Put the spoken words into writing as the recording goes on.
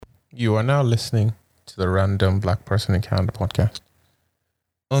You are now listening to the Random Black Person in Canada podcast.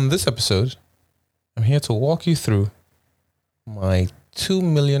 On this episode, I'm here to walk you through my $2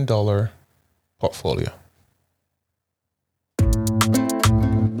 million portfolio.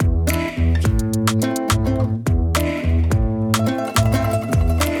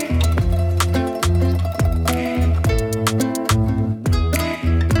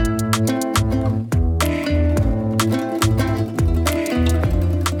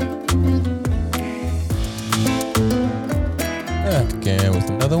 Again with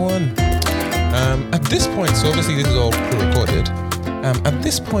another one. At this point, so obviously this is all pre-recorded. At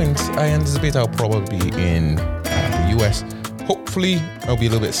this point, I anticipate I'll probably be in the US. Hopefully, I'll be a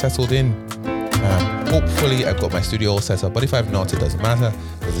little bit settled in. Hopefully, I've got my studio all set up. But if I've not, it doesn't matter,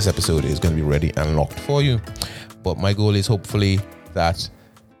 because this episode is going to be ready and locked for you. But my goal is hopefully that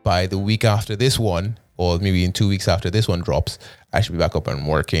by the week after this one, or maybe in 2 weeks after this one drops, I should be back up and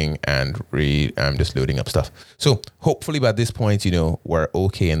working and just loading up stuff. So hopefully by this point, we're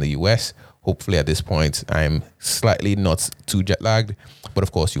okay in the US. Hopefully at this point, I'm slightly not too jet lagged. But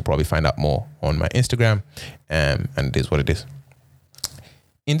of course, you'll probably find out more on my Instagram. And it is what it is.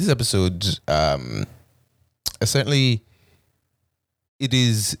 In this episode, essentially, it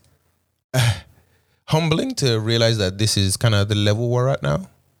is humbling to realize that this is kind of the level we're at now,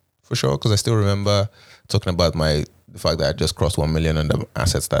 for sure. Because I still remember talking about the fact that I just crossed 1 million on the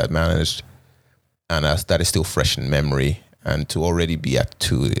assets that I managed, and that is still fresh in memory. And to already be at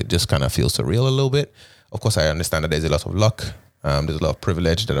 2, it just kind of feels surreal a little bit. Of course, I understand that there's a lot of luck. There's a lot of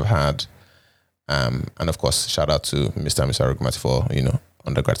privilege that I've had. And of course, shout out to Mr. and Ms. Arugmati for,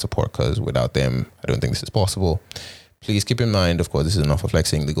 undergrad support, because without them, I don't think this is possible. Please keep in mind, of course, this is not for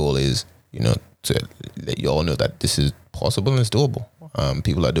flexing. The goal is, to let you all know that this is possible and it's doable.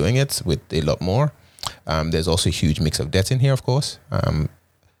 People are doing it with a lot more. There's also a huge mix of debt in here, of course.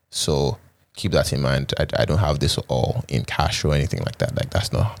 So keep that in mind. I don't have this all in cash or anything like that. Like,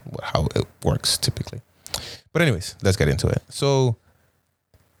 that's not how it works typically. But anyways, let's get into it. So,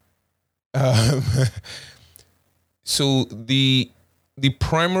 so the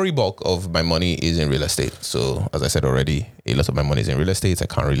primary bulk of my money is in real estate. So as I said already, a lot of my money is in real estate. I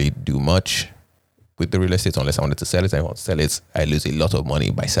can't really do much with the real estate unless I wanted to sell it. I want to sell it. I lose a lot of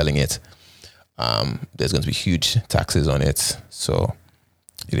money by selling it. There's going to be huge taxes on it. So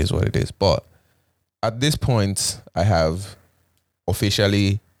it is what it is. But at this point, I have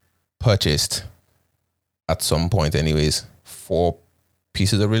officially purchased, at some point anyways, 4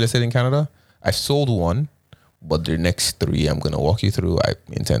 pieces of real estate in Canada. I sold one, but the next 3 I'm going to walk you through. I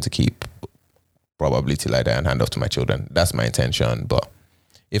intend to keep probably till I die and hand off to my children. That's my intention. But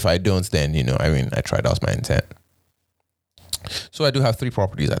if I don't, then, I tried out my intent. So I do have 3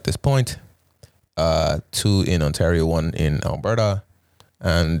 properties at this point. 2 in Ontario, 1 in Alberta.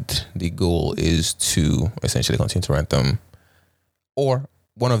 And the goal is to essentially continue to rent them. Or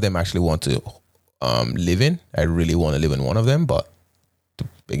one of them I actually want to live in. I really want to live in one of them. But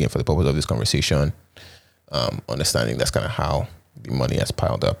again, for the purpose of this conversation, understanding that's kind of how the money has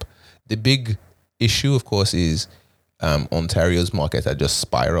piled up. The big issue, of course, is Ontario's market had just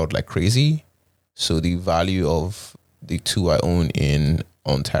spiraled like crazy. So the value of the 2 I own in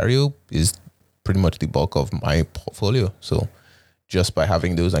Ontario is pretty much the bulk of my portfolio. So just by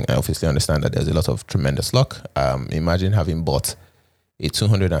having those, I obviously understand that there's a lot of tremendous luck. Imagine having bought a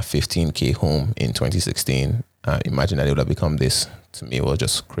 $215K home in 2016. Imagine that it would have become this. To me, it was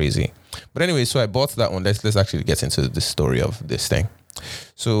just crazy. But anyway, so I bought that one. Let's actually get into the story of this thing.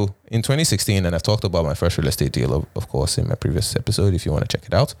 So in 2016, and I've talked about my first real estate deal, of course, in my previous episode. If you want to check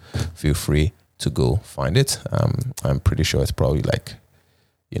it out, feel free to go find it. I'm pretty sure it's probably like,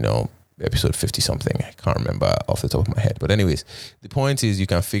 episode 50 something. I can't remember off the top of my head. But anyways, the point is you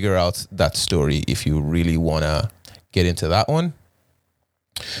can figure out that story if you really want to get into that one.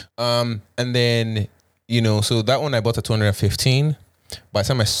 And then, so that one I bought at 215. By the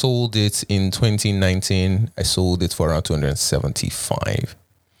time I sold it in 2019, I sold it for around 275.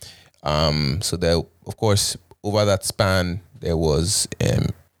 So there, of course, over that span, there was,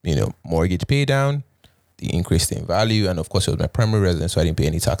 mortgage pay down, the increase in value, and of course it was my primary residence, so I didn't pay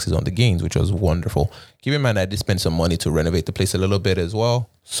any taxes on the gains, which was wonderful. Keep in mind, I did spend some money to renovate the place a little bit as well,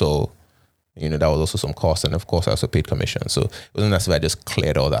 so that was also some cost, and of course I also paid commission, so it wasn't as if I just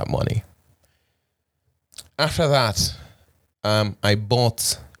cleared all that money. After that, I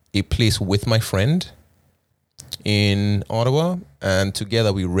bought a place with my friend in Ottawa, and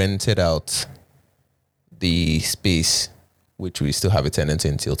together we rented out the space, which we still have a tenant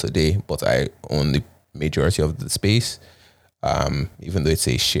in till today, but I own the majority of the space. Even though it's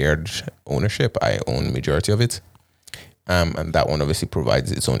a shared ownership, I own the majority of it. And that one obviously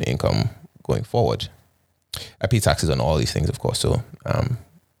provides its own income going forward. I pay taxes on all these things, of course. So,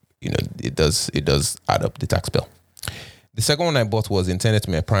 it does add up the tax bill. The second one I bought was intended to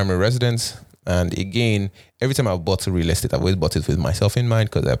be my primary residence. And again, every time I've bought real estate, I've always bought it with myself in mind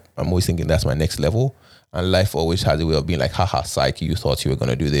because I'm always thinking that's my next level. And life always has a way of being like, haha, psych, you thought you were going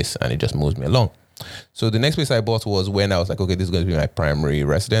to do this. And it just moves me along. So the next place I bought was when I was like, okay, this is going to be my primary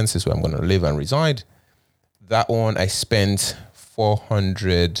residence. This is where I'm going to live and reside. That one I spent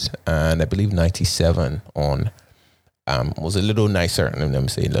 400 and I believe 97 on. Was a little nicer. Let me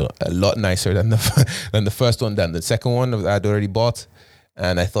say a lot nicer than the first one, than the second one that I'd already bought.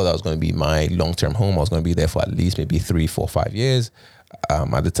 And I thought that was going to be my long-term home. I was going to be there for at least maybe 3, 4, 5 years.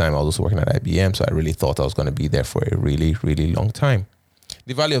 At the time, I was also working at IBM, so I really thought I was going to be there for a really, really long time.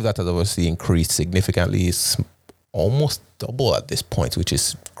 The value of that has obviously increased significantly. It's almost double at this point, which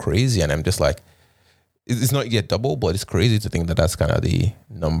is crazy. And I'm just like, it's not yet double, but it's crazy to think that that's kind of the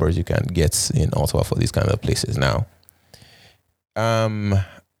numbers you can get in Ottawa for these kind of places now.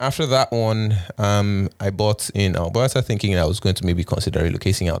 After that one, I bought in Alberta, thinking I was going to maybe consider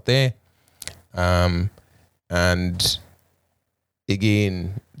relocating out there. And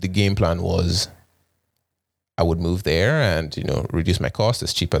again, the game plan was I would move there and, reduce my cost.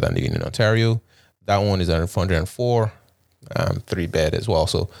 It's cheaper than living in Ontario. That one is at 404, 3-bed as well.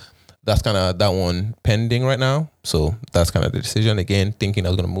 So that's kind of that one pending right now. So that's kind of the decision. Again, thinking I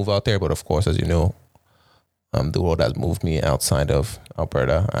was going to move out there. But of course, as you know, the world has moved me outside of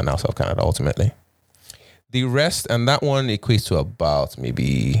Alberta and outside of Canada ultimately. The rest, and that one equates to about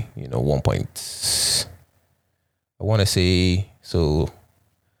maybe, 1.7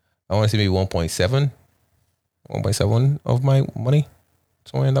 maybe 1.7 of my money,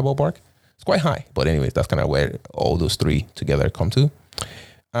 somewhere in that ballpark. It's quite high, but anyways, that's kind of where all those three together come to.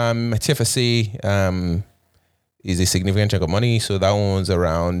 My TFSA is a significant chunk of money, so that one's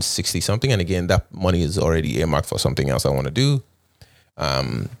around 60 something, and again, that money is already earmarked for something else I want to do.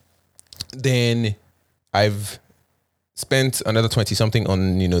 Then I've spent another 20 something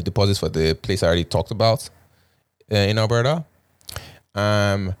on deposits for the place I already talked about in Alberta.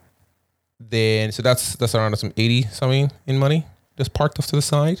 Then so that's around some 80 something in money just parked off to the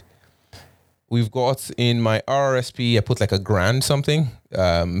side. We've got in my RRSP, I put like $1,000 something,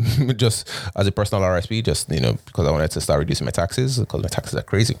 just as a personal RRSP, just because I wanted to start reducing my taxes because my taxes are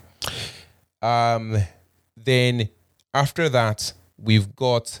crazy. Then after that, we've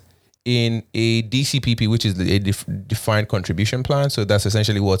got in a DCPP, which is a defined contribution plan. So that's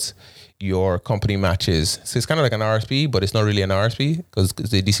essentially what your company matches. So it's kind of like an RSP, but it's not really an RSP because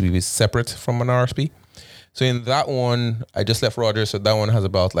the DCPP is separate from an RSP. So in that one, I just left Rogers. So that one has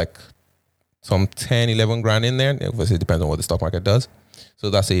about like some 10, 11 grand in there. Obviously, it depends on what the stock market does. So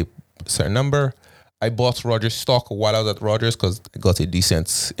that's a certain number. I bought Rogers stock while I was at Rogers because I got a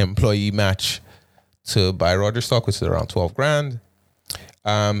decent employee match to buy Rogers stock, which is around 12 grand.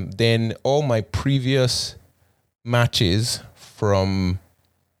 Then all my previous matches from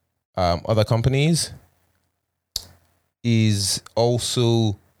other companies is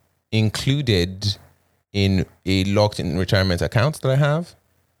also included in a locked-in retirement account that I have.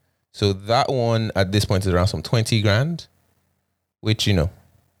 So that one at this point is around some 20 grand, which,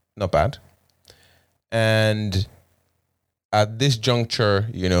 not bad. And at this juncture,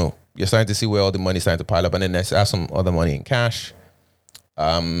 you're starting to see where all the money is starting to pile up. And then there's some other money in cash.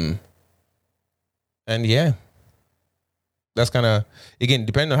 And yeah, that's kind of, again,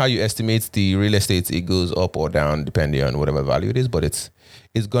 depending on how you estimate the real estate, it goes up or down depending on whatever value it is, but it's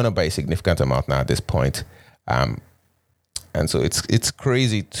going to buy a significant amount now at this point. And so it's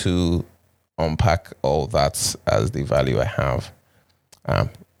crazy to unpack all that as the value I have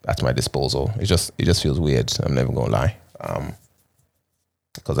at my disposal. It just feels weird. I'm never going to lie.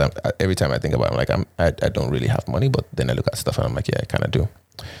 Because every time I think about it, I don't really have money, but then I look at stuff and I'm like, yeah, I kind of do.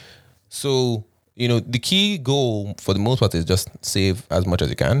 So, the key goal for the most part is just save as much as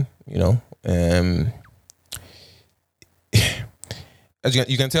you can, as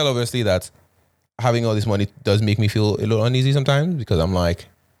you can tell, obviously, that having all this money does make me feel a little uneasy sometimes because I'm like,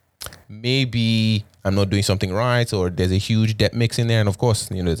 maybe I'm not doing something right or there's a huge debt mix in there. And of course,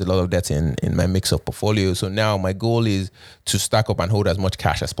 there's a lot of debt in my mix of portfolio. So now my goal is to stack up and hold as much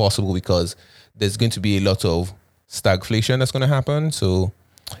cash as possible because there's going to be a lot of stagflation that's going to happen. So,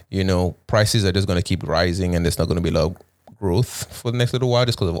 prices are just going to keep rising and there's not going to be a lot of growth for the next little while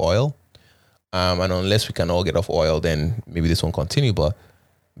just because of oil. And unless we can all get off oil, then maybe this won't continue. But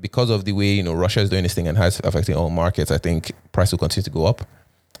because of the way, Russia is doing this thing and has affecting all markets, I think price will continue to go up.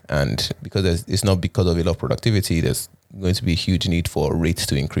 And because it's not because of a lot of productivity, there's going to be a huge need for rates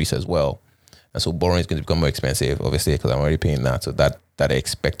to increase as well. And so borrowing is going to become more expensive, obviously, because I'm already paying that. So that I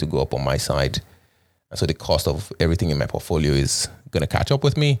expect to go up on my side. And so the cost of everything in my portfolio is going to catch up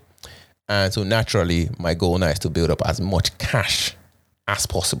with me. And so naturally, my goal now is to build up as much cash as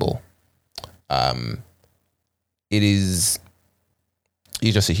possible. It's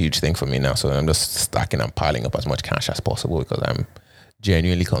just a huge thing for me now. So I'm just stacking and piling up as much cash as possible because I'm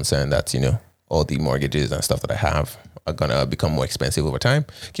genuinely concerned that, all the mortgages and stuff that I have are going to become more expensive over time.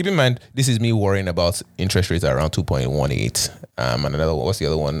 Keep in mind, this is me worrying about interest rates at around 2.18. And another one, what's the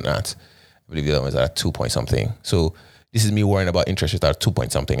other one at? I believe the other one is at 2 point something. So this is me worrying about interest rates at 2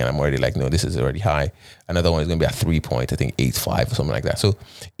 point something. And I'm already like, no, this is already high. Another one is going to be at 3.85 or something like that. So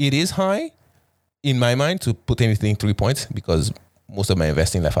it is high in my mind to put anything 3 points because most of my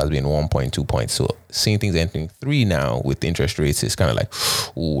investing life has been 1.2 points. So seeing things entering 3 now with interest rates is kind of like,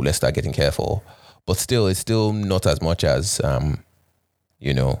 ooh, let's start getting careful. But still, it's still not as much as,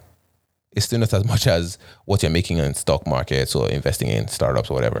 it's still not as much as what you're making in stock markets or investing in startups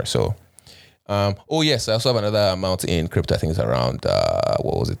or whatever. So, yes, I also have another amount in crypto. I think it's around,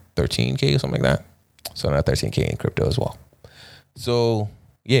 13K or something like that. So another 13K in crypto as well. So,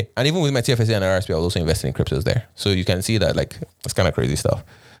 yeah, and even with my TFSA and RSP, I was also investing in cryptos there. So you can see that it's kind of crazy stuff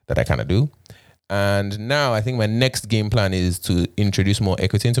that I kind of do. And now I think my next game plan is to introduce more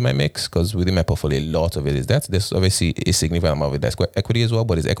equity into my mix because within my portfolio, a lot of it is debt. There's obviously a significant amount of it that's equity as well,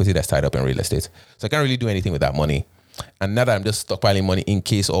 but it's equity that's tied up in real estate. So I can't really do anything with that money. And now that I'm just stockpiling money in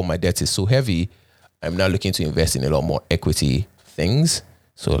case all my debt is so heavy, I'm now looking to invest in a lot more equity things.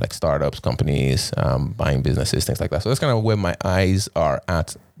 So like startups, companies, buying businesses, things like that. So that's kind of where my eyes are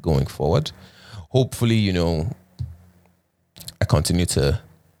at going forward. Hopefully, I continue to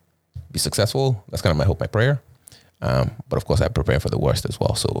be successful. That's kind of my hope, my prayer. But of course, I'm preparing for the worst as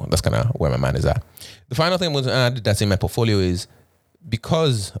well. So that's kind of where my mind is at. The final thing I'm going to add that's in my portfolio is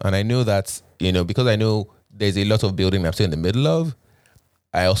because I know there's a lot of building I'm still in the middle of,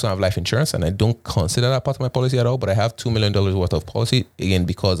 I also have life insurance and I don't consider that part of my policy at all, but I have $2 million worth of policy, again,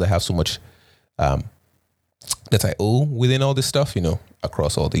 because I have so much that I owe within all this stuff,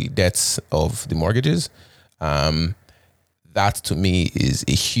 across all the debts of the mortgages. That to me is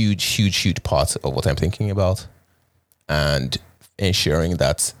a huge, huge, huge part of what I'm thinking about and ensuring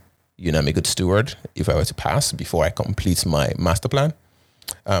that, I'm a good steward if I were to pass before I complete my master plan.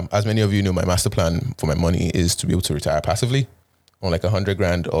 As many of you know, my master plan for my money is to be able to retire passively on like 100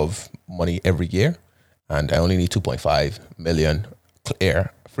 grand of money every year. And I only need 2.5 million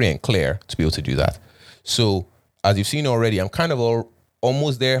free and clear to be able to do that. So as you've seen already, I'm kind of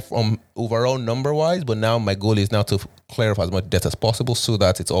almost there from overall number wise, but now my goal is now to clear off as much debt as possible so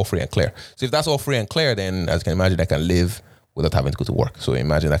that it's all free and clear. So if that's all free and clear, then as you can imagine, I can live without having to go to work. So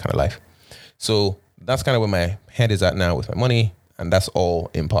imagine that kind of life. So that's kind of where my head is at now with my money. And that's all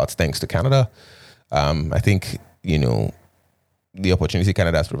in parts thanks to Canada. I think, the opportunity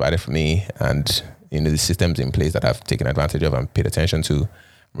Canada has provided for me and, the systems in place that I've taken advantage of and paid attention to, I'm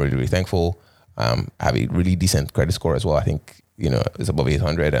really, really thankful. I have a really decent credit score as well. I think, it's above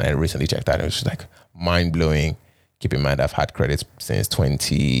 800 and I recently checked that and it was just like mind blowing. Keep in mind, I've had credits since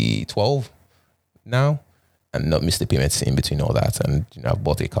 2012 now and not missed the payments in between all that. And, I've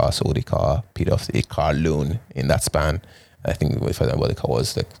bought a car, sold a car, paid off a car loan in that span. I think if I remember the car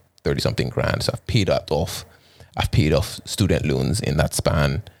was like 30 something grand. So I've paid that off. I've paid off student loans in that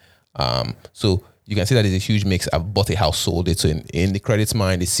span. So you can see that there's a huge mix. I've bought a house, sold it. So in the credits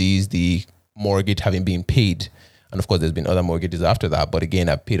mind, it sees the mortgage having been paid. And of course, there's been other mortgages after that. But again,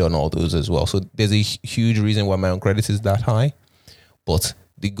 I've paid on all those as well. So there's a huge reason why my own credit is that high. But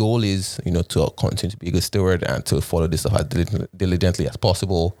the goal is, to continue to be a good steward and to follow this stuff as diligently as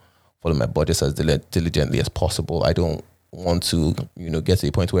possible, follow my budgets as diligently as possible. I don't want to, get to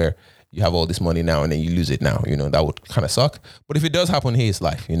a point where you have all this money now and then you lose it now. That would kind of suck. But if it does happen, hey, it's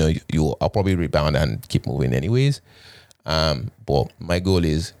life. I'll probably rebound and keep moving anyways. But my goal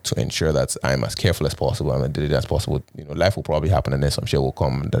is to ensure that I'm as careful as possible and as diligent as possible. Life will probably happen and then some shit will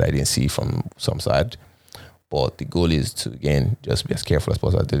come that I didn't see from some side. But the goal is to, again, just be as careful as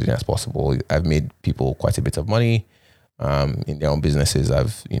possible, as diligent as possible. I've made people quite a bit of money in their own businesses.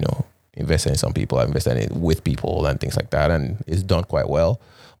 I've, invested in some people. I've invested in with people and things like that. And it's done quite well.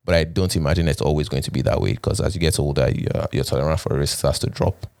 But I don't imagine it's always going to be that way because as you get older, your tolerance for risk starts to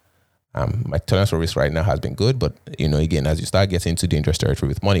drop. My tolerance for risk right now has been good, but again, as you start getting into dangerous territory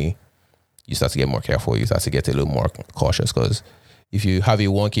with money, you start to get more careful. You start to get a little more cautious because if you have a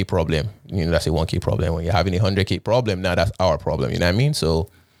 1K problem, that's a 1K problem. When you're having a 100K problem, now that's our problem. You know what I mean? So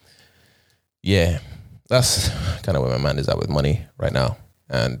yeah, that's kind of where my mind is at with money right now.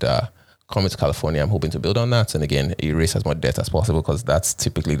 And coming to California, I'm hoping to build on that. And again, erase as much debt as possible because that's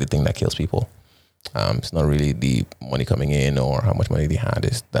typically the thing that kills people. It's not really the money coming in or how much money they had,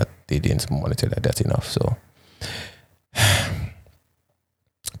 is that they didn't monitor their debt enough. So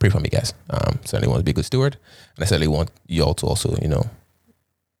pray for me, guys. Certainly want to be a good steward, and I certainly want y'all to also,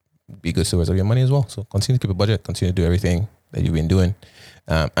 be good stewards of your money as well. So continue to keep a budget, continue to do everything that you've been doing.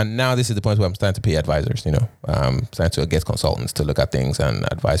 And now this is the point where I'm starting to pay advisors, starting to get consultants to look at things and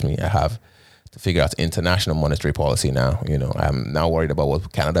advise me. I have to figure out international monetary policy now. I'm now worried about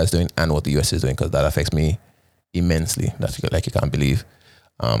what Canada is doing and what the US is doing, because that affects me immensely. That's like, you can't believe.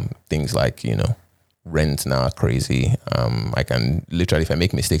 Things like, rent now are crazy. I can literally, if I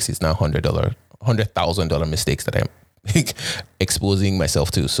make mistakes, it's now $100,000 mistakes that I'm exposing myself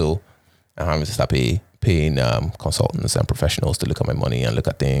to. So I'm having to start paying consultants and professionals to look at my money and look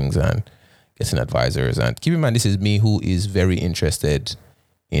at things and getting advisors. And keep in mind, this is me who is very interested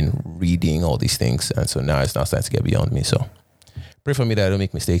in reading all these things. And so now it's now starting to get beyond me. So pray for me that I don't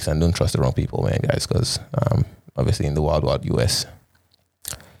make mistakes and don't trust the wrong people, man, guys, because obviously in the wild US,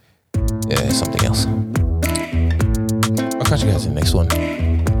 it's something else. I'll catch you guys in the next one.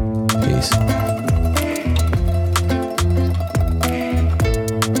 Peace.